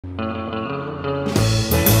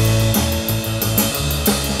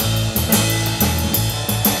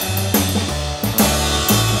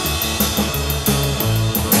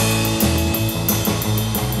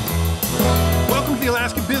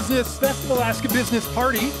this Best of Alaska Business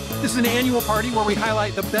Party. This is an annual party where we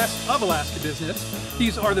highlight the best of Alaska business.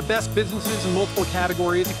 These are the best businesses in multiple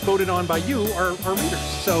categories voted on by you, our readers.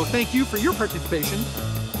 So thank you for your participation.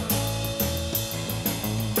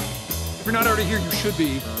 If you're not already here, you should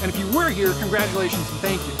be. And if you were here, congratulations and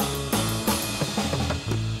thank you.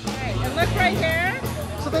 Hey, and look right here.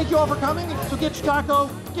 So thank you all for coming. So get your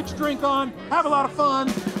taco, get your drink on, have a lot of fun.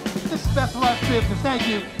 This is Best of Alaska Business. Thank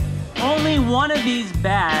you. Only one of these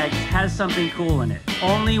bags has something cool in it.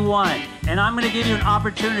 Only one. And I'm going to give you an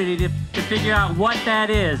opportunity to figure out what that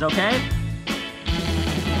is, okay? You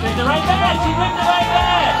picked the right bag! You picked the right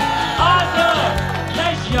bag! Awesome!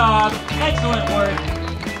 Nice job. Excellent work.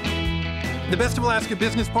 The Best of Alaska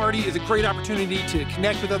Business Party is a great opportunity to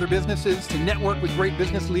connect with other businesses, to network with great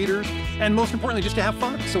business leaders, and most importantly, just to have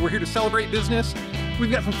fun. So we're here to celebrate business. We've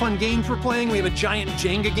got some fun games we're playing. We have a giant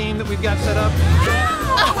Jenga game that we've got set up.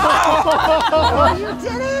 Oh, you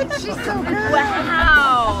did it! She's so good!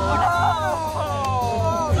 Wow!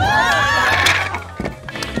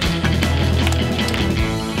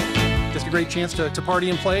 Just a great chance to party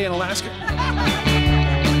and play in Alaska.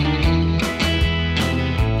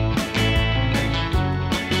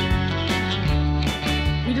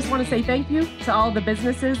 We just want to say thank you to all the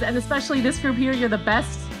businesses, and especially this group here. You're the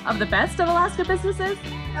best of Alaska businesses.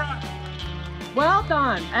 Well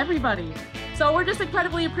done, everybody. So we're just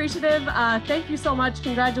incredibly appreciative. Thank you so much.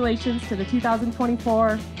 Congratulations to the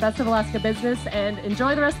 2024 Best of Alaska Business, and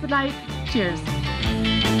enjoy the rest of the night. Cheers.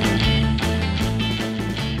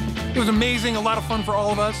 It was amazing, a lot of fun for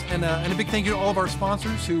all of us, and a big thank you to all of our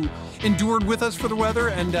sponsors who endured with us for the weather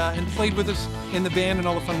and played with us in the band and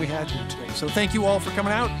all the fun we had here today. So thank you all for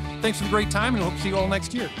coming out. Thanks for the great time, and I hope to see you all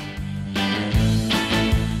next year.